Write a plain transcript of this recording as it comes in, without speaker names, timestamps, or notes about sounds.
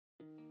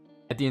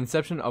At the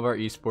inception of our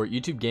esport,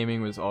 YouTube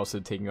gaming was also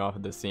taking off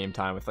at the same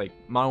time with like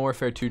Modern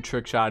Warfare 2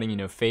 trick shotting. You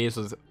know, FaZe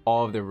was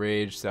all of the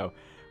rage. So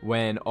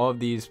when all of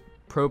these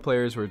pro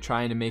players were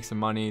trying to make some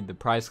money, the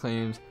prize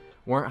claims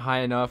weren't high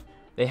enough.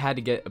 They had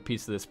to get a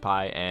piece of this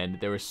pie, and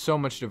there was so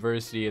much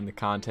diversity in the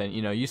content.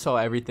 You know, you saw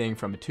everything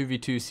from a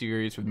 2v2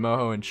 series with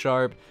Moho and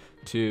Sharp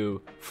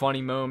to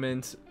funny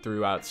moments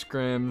throughout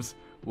scrims,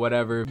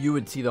 whatever. You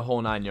would see the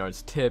whole 9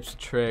 yards, tips,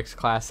 tricks,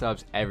 class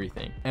subs,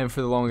 everything. And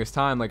for the longest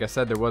time, like I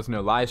said, there was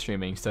no live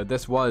streaming, so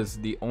this was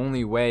the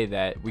only way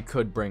that we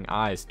could bring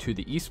eyes to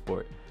the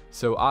esport.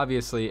 So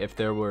obviously, if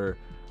there were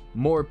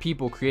more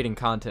people creating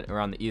content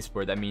around the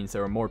esport, that means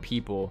there were more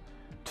people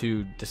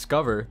to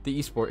discover the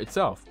esport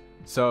itself.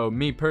 So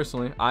me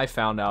personally, I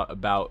found out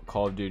about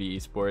Call of Duty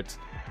esports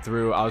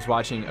through, I was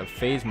watching a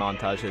FaZe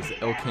montage as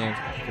Ilkam's,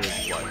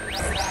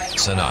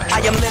 I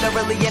am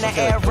literally in the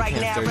air right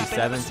now.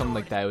 37, something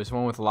like that. It was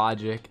one with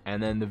Logic,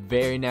 and then the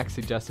very next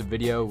suggested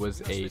video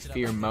was a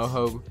Fear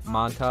Moho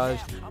montage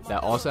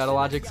that also had a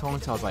Logic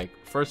song. So I was like,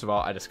 first of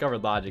all, I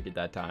discovered Logic at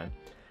that time,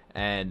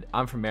 and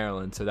I'm from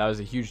Maryland, so that was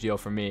a huge deal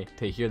for me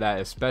to hear that,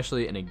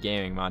 especially in a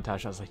gaming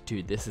montage. I was like,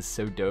 dude, this is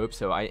so dope.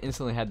 So I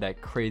instantly had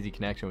that crazy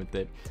connection with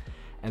it.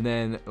 And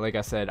then, like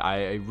I said,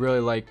 I really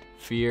liked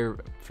Fear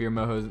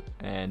Moho,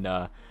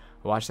 and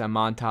watched that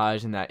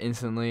montage, and that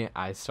instantly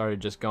I started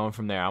just going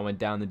from there. I went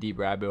down the deep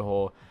rabbit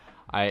hole.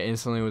 I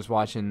instantly was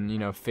watching, you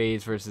know,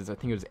 FaZe versus, I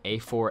think it was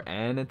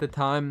A4N at the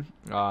time.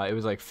 It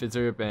was like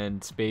Fizzerp and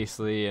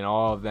Spacely and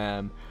all of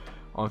them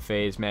on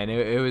FaZe. Man,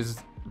 it was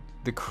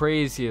the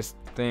craziest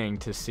thing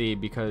to see,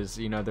 because,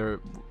 you know, there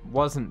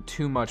wasn't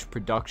too much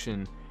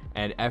production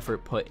and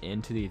effort put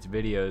into these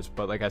videos,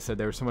 but like I said,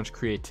 there was so much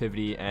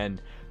creativity,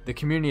 and the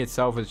community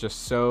itself was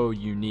just so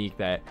unique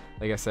that,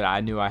 like I said,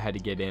 I knew I had to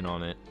get in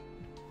on it.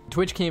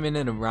 Twitch came in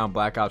and around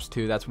Black Ops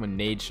 2. That's when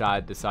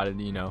Nadeshot decided,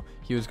 you know,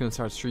 he was going to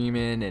start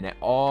streaming, and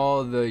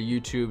all the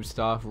YouTube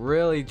stuff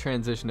really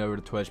transitioned over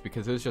to Twitch,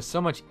 because it was just so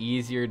much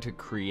easier to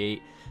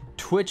create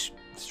Twitch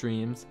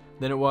streams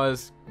than it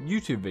was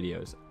YouTube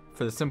videos,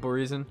 for the simple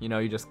reason, you know,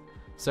 you just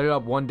set it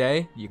up one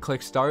day, you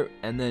click start,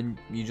 and then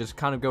you just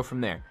kind of go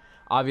from there.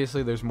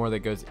 Obviously, there's more that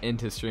goes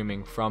into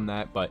streaming from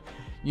that, but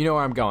you know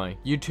where I'm going.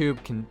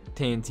 YouTube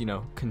contains, you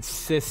know,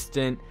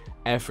 consistent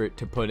effort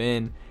to put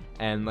in,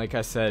 and like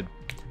I said,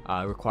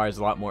 requires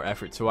a lot more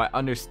effort. So I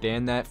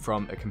understand that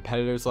from a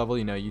competitor's level.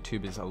 You know,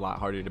 YouTube is a lot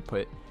harder to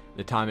put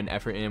the time and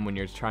effort in when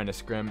you're trying to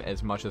scrim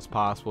as much as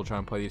possible,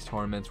 trying to play these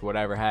tournaments,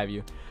 whatever have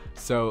you.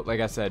 So like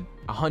I said,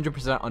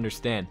 100%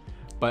 understand.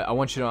 But I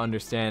want you to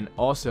understand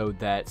also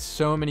that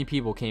so many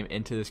people came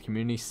into this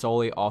community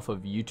solely off of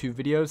YouTube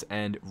videos,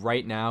 and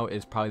right now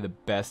is probably the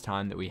best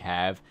time that we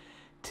have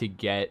to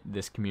get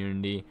this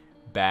community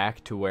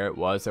back to where it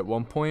was at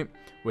one point.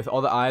 With all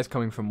the eyes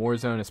coming from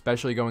Warzone,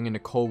 especially going into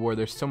Cold War,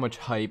 there's so much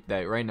hype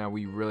that right now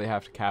we really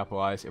have to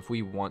capitalize if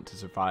we want to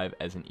survive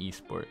as an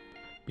esport.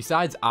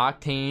 Besides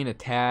Octane,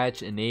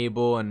 Attach,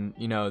 Enable, and,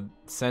 you know,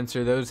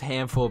 Censor, those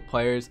handful of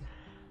players,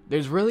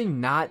 there's really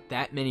not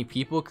that many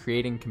people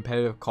creating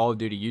competitive Call of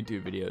Duty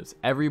YouTube videos.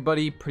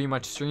 Everybody pretty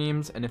much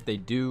streams, and if they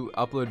do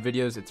upload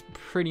videos, it's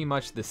pretty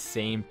much the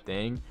same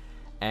thing.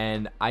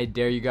 And I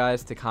dare you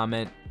guys to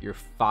comment your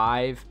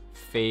 5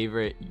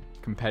 favorite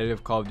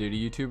competitive Call of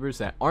Duty YouTubers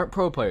that aren't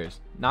pro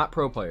players, not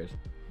pro players,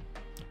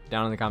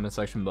 down in the comment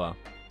section below.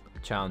 I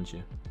challenge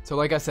you. So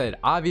like I said,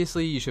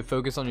 obviously you should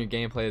focus on your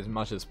gameplay as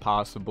much as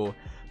possible,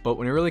 but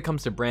when it really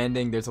comes to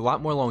branding, there's a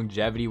lot more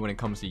longevity when it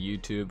comes to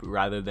YouTube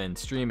rather than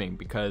streaming,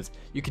 because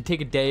you could take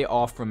a day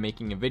off from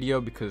making a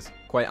video, because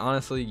quite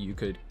honestly, you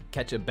could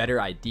catch a better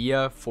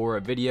idea for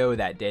a video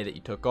that day that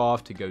you took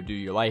off to go do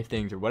your life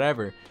things or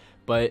whatever.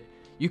 But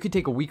you could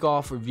take a week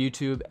off of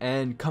YouTube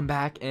and come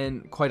back,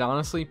 and quite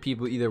honestly,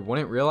 people either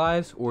wouldn't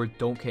realize or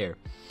don't care.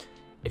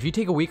 If you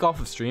take a week off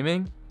of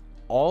streaming,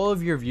 all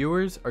of your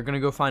viewers are going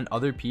to go find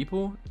other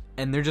people,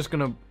 and they're just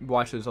going to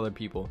watch those other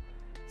people.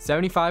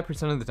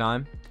 75% of the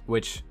time,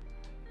 which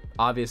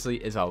obviously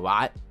is a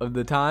lot of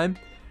the time,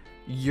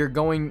 you're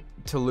going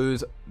to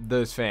lose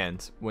those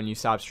fans when you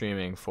stop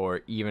streaming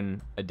for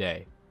even a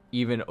day,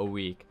 even a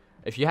week.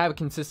 If you have a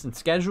consistent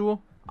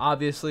schedule,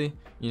 obviously,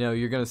 you know,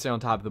 you're going to stay on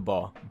top of the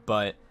ball,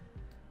 but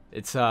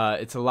it's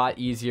a lot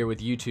easier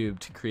with YouTube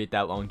to create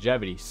that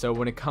longevity. So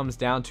when it comes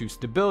down to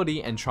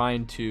stability and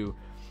trying to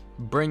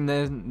bring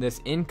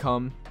this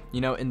income, you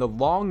know, in the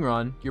long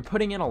run, you're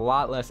putting in a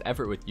lot less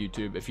effort with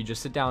YouTube if you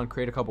just sit down and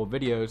create a couple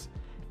videos,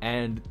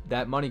 and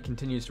that money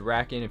continues to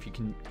rack in if you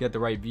can get the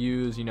right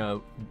views, you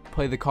know,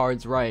 play the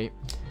cards right.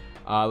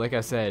 Like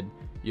I said,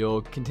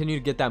 you'll continue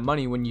to get that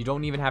money when you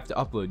don't even have to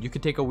upload. You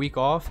could take a week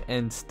off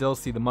and still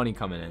see the money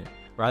coming in,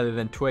 rather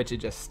than Twitch, it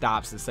just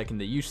stops the second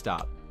that you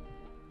stop.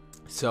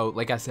 So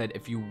like I said,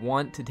 if you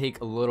want to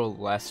take a little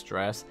less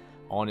stress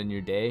on in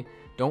your day,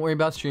 don't worry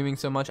about streaming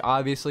so much.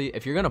 Obviously,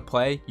 if you're gonna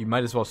play, you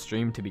might as well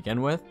stream to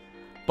begin with,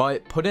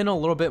 but put in a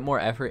little bit more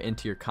effort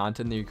into your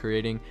content that you're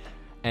creating,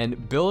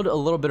 and build a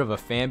little bit of a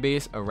fan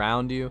base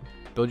around you.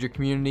 Build your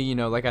community. You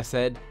know, like I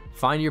said,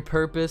 find your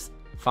purpose,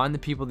 find the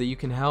people that you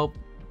can help,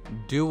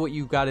 do what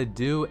you got to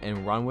do,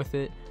 and run with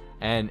it.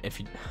 And if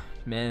you,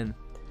 man,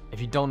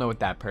 if you don't know what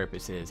that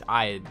purpose is,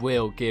 I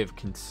will give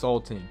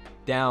consulting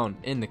down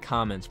in the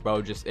comments,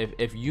 bro. Just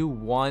if you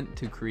want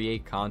to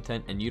create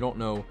content and you don't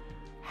know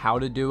how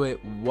to do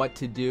it, what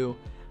to do,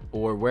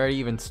 or where to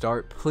even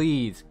start,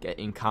 please get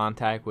in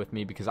contact with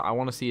me, because I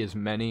want to see as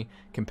many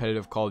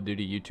competitive Call of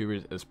Duty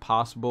YouTubers as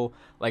possible.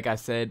 Like I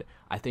said,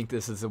 I think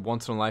this is a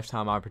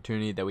once-in-a-lifetime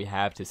opportunity that we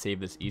have to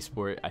save this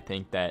esport. I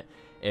think that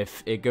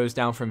if it goes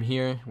down from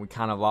here, we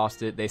kind of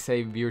lost it. They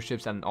say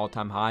viewership's at an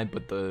all-time high,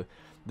 but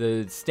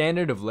the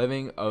standard of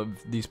living of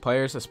these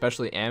players,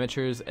 especially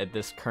amateurs, at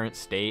this current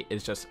state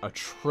is just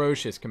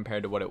atrocious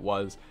compared to what it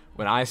was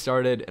when I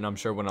started, and I'm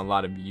sure when a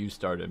lot of you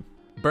started.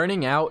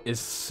 Burning out is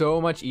so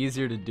much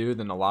easier to do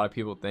than a lot of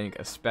people think,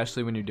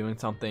 especially when you're doing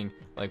something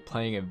like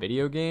playing a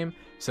video game.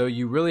 So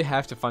you really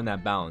have to find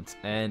that balance,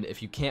 and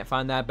if you can't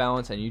find that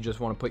balance and you just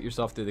want to put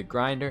yourself through the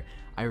grinder,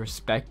 I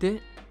respect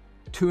it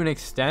to an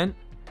extent,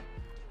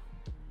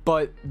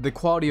 but the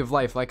quality of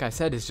life, like I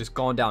said, has just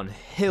gone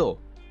downhill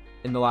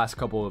in the last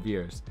couple of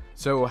years.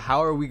 So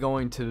how are we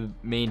going to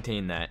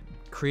maintain that?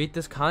 Create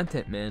this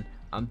content, man.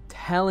 I'm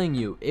telling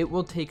you, it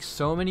will take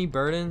so many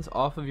burdens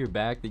off of your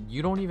back that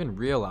you don't even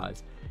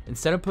realize.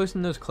 Instead of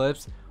posting those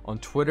clips on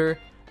Twitter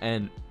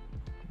and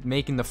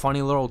making the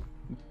funny little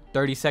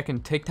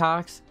 30-second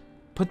TikToks,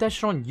 put that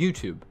shit on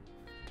YouTube.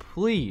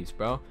 Please,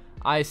 bro.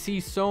 I see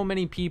so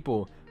many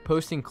people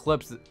posting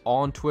clips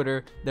on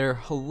Twitter that are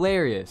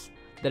hilarious,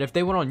 that if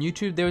they went on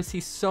YouTube, they would see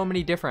so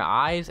many different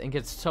eyes and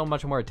get so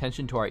much more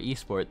attention to our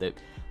esport that,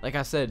 like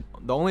I said,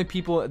 the only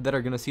people that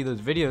are going to see those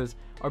videos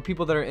are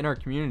people that are in our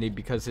community,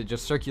 because it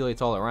just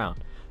circulates all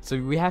around. So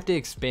we have to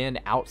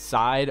expand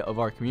outside of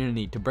our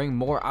community to bring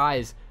more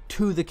eyes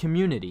to the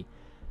community.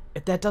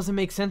 If that doesn't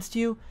make sense to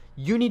you,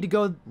 you need to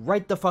go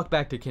right the fuck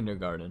back to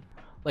kindergarten.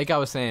 Like I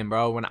was saying,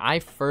 bro, when I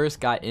first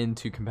got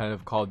into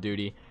competitive Call of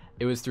Duty,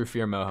 it was through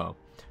Fear Moho.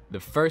 The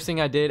first thing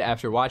I did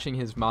after watching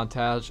his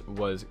montage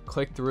was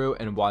click through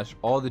and watch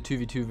all the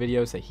 2v2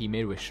 videos that he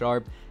made with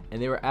Sharp,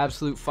 and they were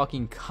absolute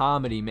fucking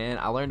comedy, man.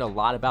 I learned a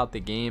lot about the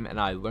game, and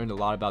I learned a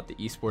lot about the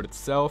esport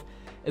itself,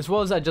 as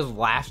well as I just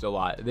laughed a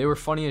lot. They were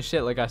funny as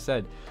shit, like I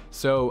said.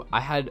 So I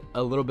had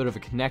a little bit of a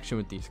connection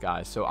with these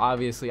guys. So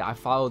obviously I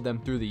followed them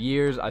through the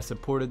years. I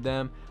supported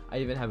them. I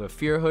even have a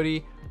Fear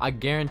hoodie. I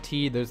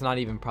guarantee there's not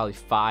even probably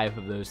 5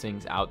 of those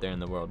things out there in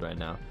the world right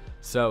now.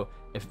 So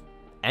if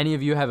any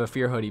of you have a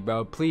Fear hoodie,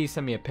 bro, please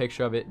send me a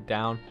picture of it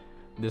down.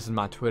 This is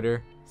my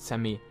Twitter.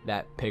 Send me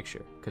that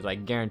picture, because I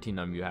guarantee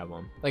none of you have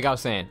one. Like I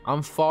was saying,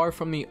 I'm far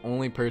from the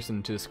only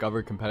person to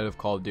discover competitive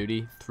Call of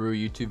Duty through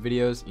YouTube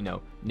videos. You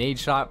know,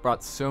 Nadeshot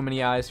brought so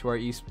many eyes to our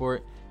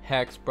esport.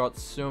 Hex brought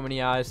so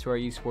many eyes to our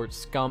esport.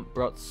 Scump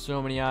brought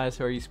so many eyes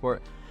to our esport.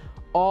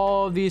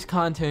 All of these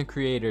content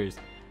creators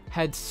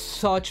had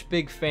such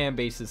big fan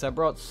bases that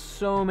brought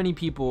so many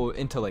people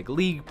into like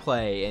league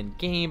play and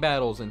game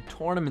battles and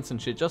tournaments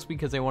and shit, just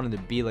because they wanted to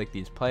be like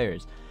these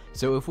players.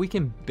 So if we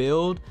can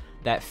build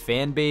that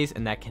fan base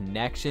and that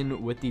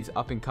connection with these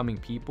up and coming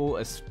people,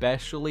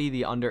 especially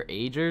the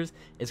underagers,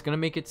 it's gonna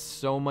make it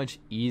so much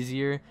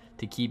easier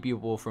to keep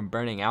people from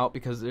burning out,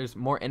 because there's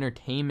more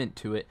entertainment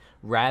to it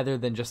rather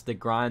than just the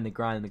grind.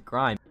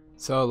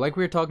 So like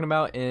we were talking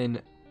about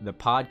in the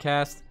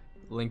podcast,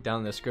 link down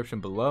in the description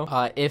below,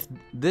 if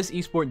this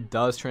esport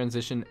does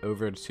transition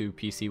over to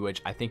PC,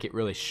 which I think it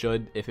really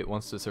should if it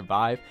wants to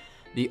survive,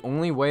 the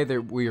only way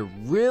that we're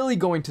really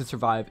going to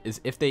survive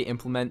is if they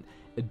implement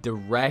a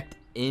direct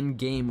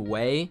in-game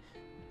way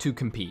to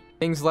compete.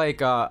 Things like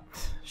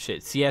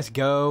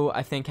CSGO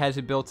I think has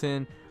it built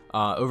in.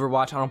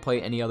 Overwatch, I don't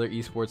play any other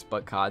esports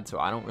but COD, so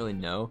I don't really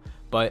know,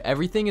 but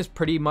everything is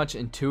pretty much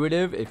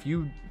intuitive. If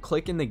you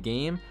click in the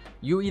game,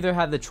 you either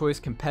have the choice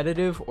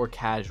competitive or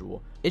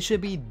casual. It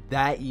should be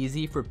that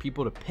easy for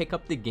people to pick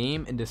up the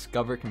game and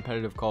discover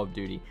competitive Call of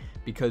Duty,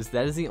 because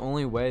that is the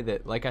only way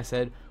that, like I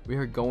said, we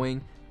are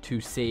going to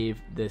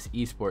save this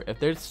esport. If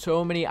there's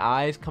so many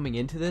eyes coming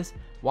into this,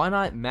 why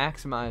not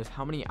maximize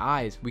how many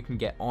eyes we can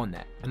get on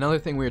that? Another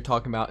thing we were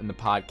talking about in the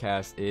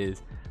podcast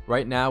is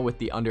right now with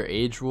the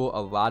underage rule,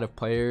 a lot of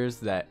players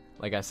that,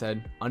 like I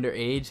said,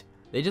 underage,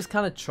 they just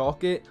kind of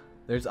chalk it.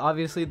 There's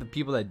obviously the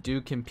people that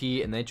do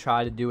compete and they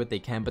try to do what they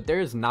can, but there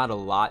is not a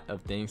lot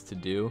of things to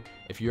do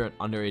if you're an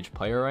underage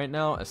player right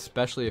now,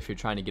 especially if you're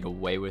trying to get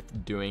away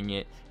with doing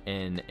it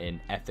in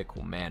an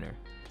ethical manner.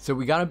 So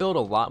we got to build a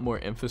lot more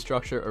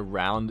infrastructure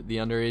around the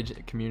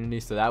underage community,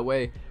 so that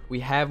way we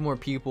have more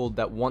people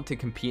that want to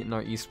compete in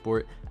our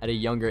esport at a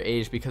younger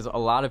age, because a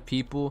lot of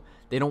people,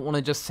 they don't want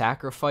to just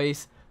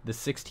sacrifice the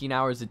 16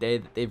 hours a day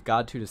that they've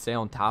got to stay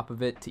on top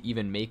of it to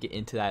even make it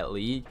into that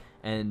league.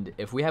 And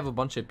if we have a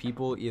bunch of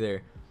people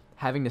either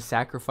having to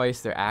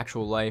sacrifice their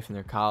actual life in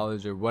their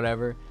college or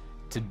whatever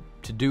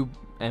to do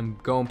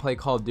and go and play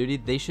Call of Duty,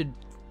 they should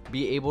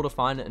be able to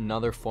find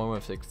another form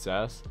of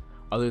success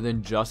other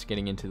than just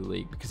getting into the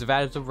league. Because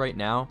as of right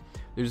now,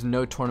 there's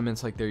no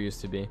tournaments like there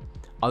used to be.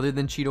 Other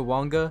than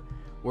Cheetahwanga,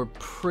 we're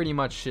pretty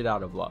much shit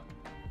out of luck.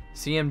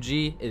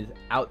 CMG is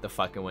out the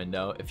fucking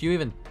window. If you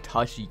even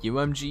touch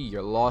UMG,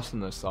 you're lost in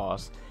the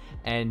sauce.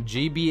 and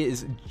GB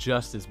is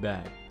just as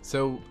bad.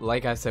 So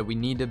like I said, we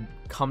need to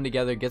come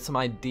together, get some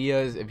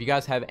ideas. If you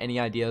guys have any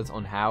ideas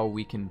on how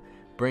we can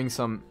bring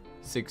some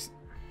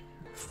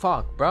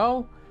fuck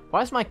bro, why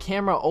does my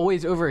camera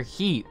always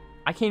overheat?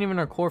 I can't even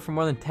record for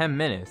more than 10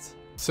 minutes.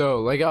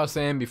 So like I was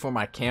saying before,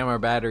 my camera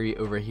battery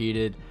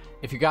overheated.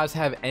 If you guys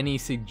have any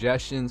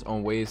suggestions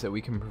on ways that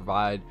we can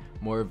provide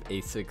more of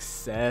a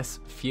success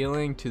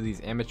feeling to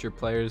these amateur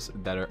players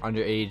that are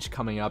underage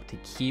coming up, to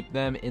keep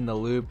them in the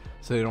loop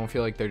so they don't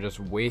feel like they're just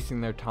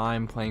wasting their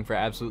time playing for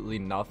absolutely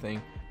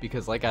nothing,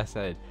 because like I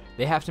said,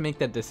 they have to make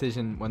that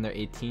decision when they're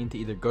 18 to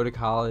either go to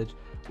college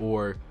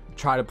or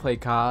try to play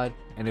COD.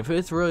 And if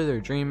it's really their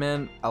dream,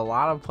 man, a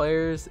lot of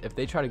players, if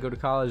they try to go to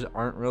college,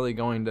 aren't really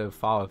going to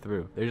follow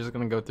through. They're just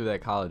going to go through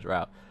that college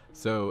route.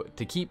 So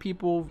to keep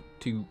people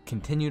to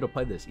continue to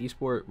play this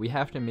esport, we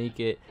have to make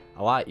it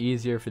a lot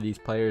easier for these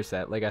players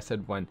that, like I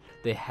said, when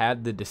they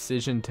had the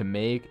decision to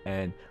make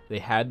and they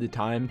had the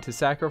time to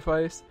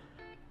sacrifice,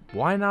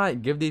 why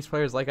not give these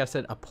players, like I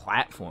said, a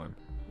platform?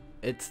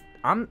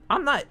 I'm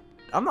not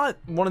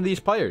one of these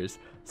players,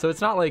 so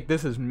it's not like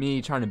this is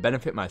me trying to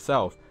benefit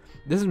myself.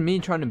 This is me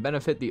trying to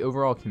benefit the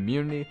overall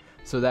community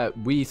so that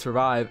we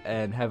survive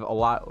and have a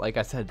lot, like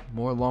I said,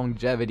 more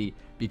longevity,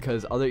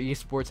 because other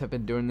esports have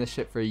been doing this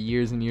shit for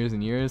years and years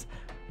and years.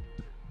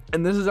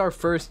 And this is our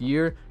first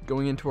year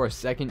going into our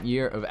second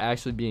year of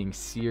actually being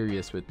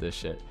serious with this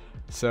shit.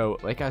 So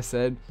like I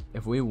said,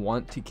 if we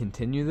want to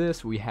continue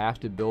this, we have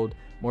to build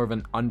more of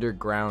an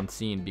underground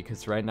scene,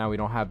 because right now we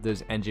don't have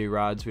those NJ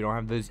rods, we don't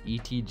have those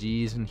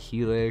ETGs and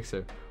Helix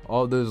or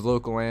all those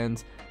local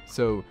lands.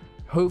 So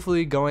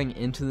hopefully going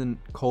into the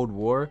Cold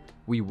War,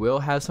 we will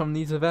have some of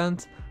these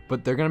events,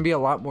 but they're going to be a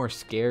lot more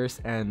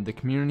scarce, and the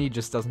community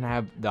just doesn't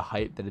have the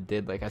hype that it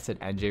did. Like I said,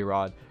 NJ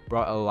Rod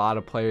brought a lot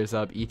of players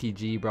up,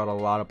 ETG brought a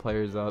lot of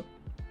players up,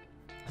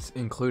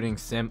 including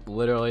Simp,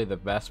 literally the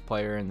best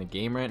player in the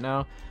game right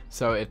now.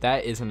 So if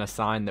that isn't a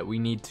sign that we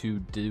need to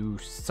do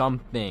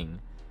something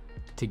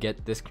to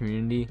get this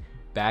community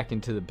back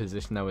into the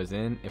position that was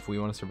in, if we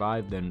want to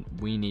survive, then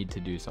we need to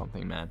do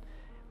something, man.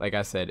 Like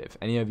I said, if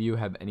any of you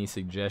have any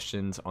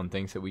suggestions on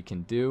things that we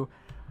can do,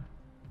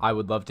 I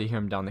would love to hear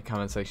them down in the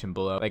comment section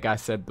below. Like I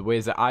said, the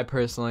ways that I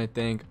personally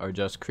think are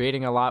just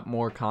creating a lot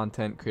more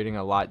content, creating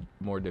a lot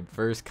more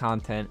diverse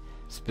content,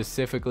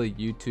 specifically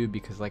YouTube,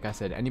 because like I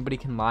said, anybody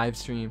can live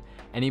stream,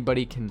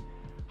 anybody can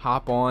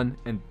hop on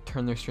and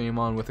turn their stream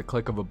on with a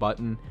click of a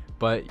button,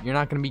 but you're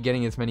not going to be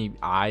getting as many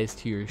eyes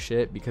to your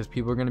shit because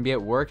people are going to be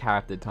at work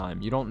half the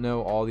time. You don't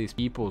know all these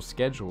people's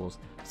schedules.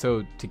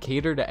 So to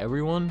cater to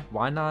everyone,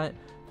 why not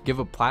give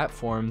a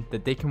platform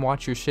that they can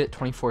watch your shit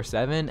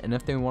 24/7, and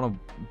if they want to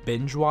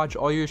binge watch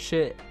all your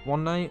shit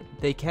one night,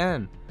 they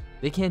can.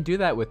 They can't do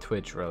that with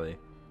Twitch, really.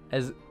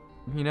 As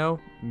you know,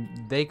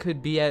 they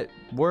could be at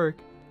work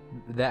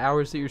the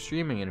hours that you're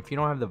streaming, and if you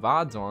don't have the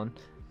VODs on,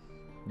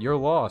 you're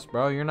lost,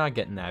 bro. You're not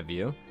getting that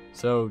view.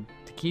 So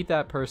to keep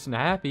that person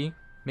happy,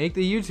 make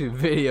the YouTube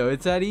video.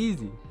 It's that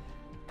easy.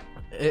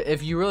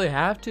 If you really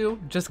have to,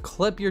 just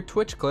clip your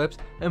Twitch clips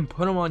and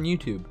put them on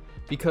YouTube.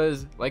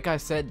 Because, like I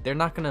said, they're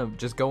not going to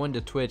just go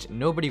into Twitch.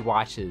 Nobody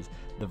watches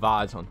the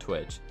VODs on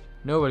Twitch.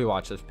 Nobody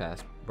watches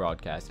past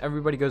broadcasts.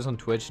 Everybody goes on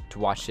Twitch to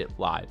watch shit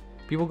live.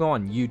 People go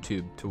on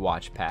YouTube to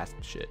watch past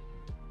shit.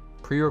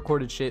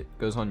 Pre-recorded shit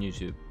goes on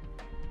YouTube.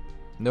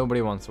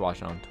 Nobody wants to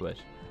watch it on Twitch.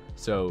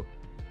 So,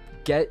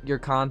 get your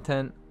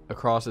content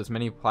across as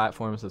many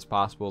platforms as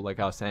possible. Like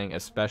I was saying,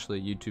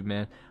 especially YouTube,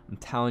 man. I'm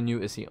telling you,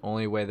 it's the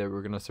only way that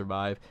we're gonna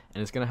survive,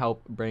 and it's gonna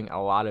help bring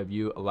a lot of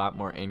you a lot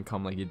more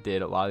income, like it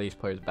did a lot of these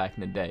players back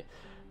in the day.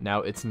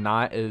 Now, it's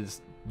not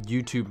as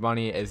YouTube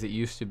money as it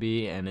used to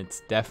be, and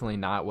it's definitely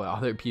not what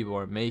other people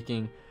are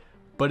making,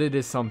 but it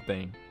is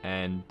something.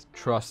 And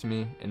trust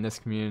me, in this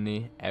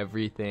community,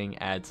 everything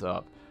adds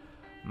up.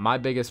 My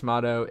biggest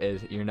motto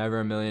is you're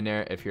never a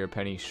millionaire if you're a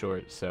penny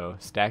short. So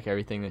stack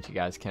everything that you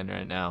guys can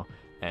right now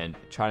and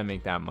try to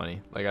make that money.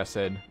 Like I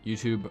said,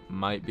 YouTube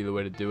might be the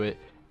way to do it,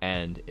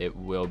 and it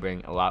will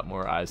bring a lot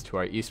more eyes to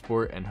our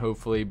esport and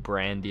hopefully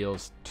brand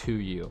deals to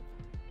you.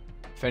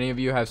 If any of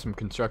you have some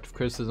constructive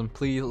criticism,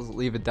 please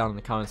leave it down in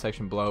the comment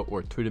section below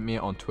or tweet at me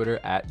on Twitter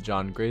at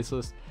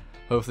Graceless.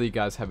 Hopefully you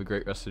guys have a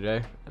great rest of the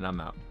day, and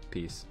I'm out.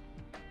 Peace.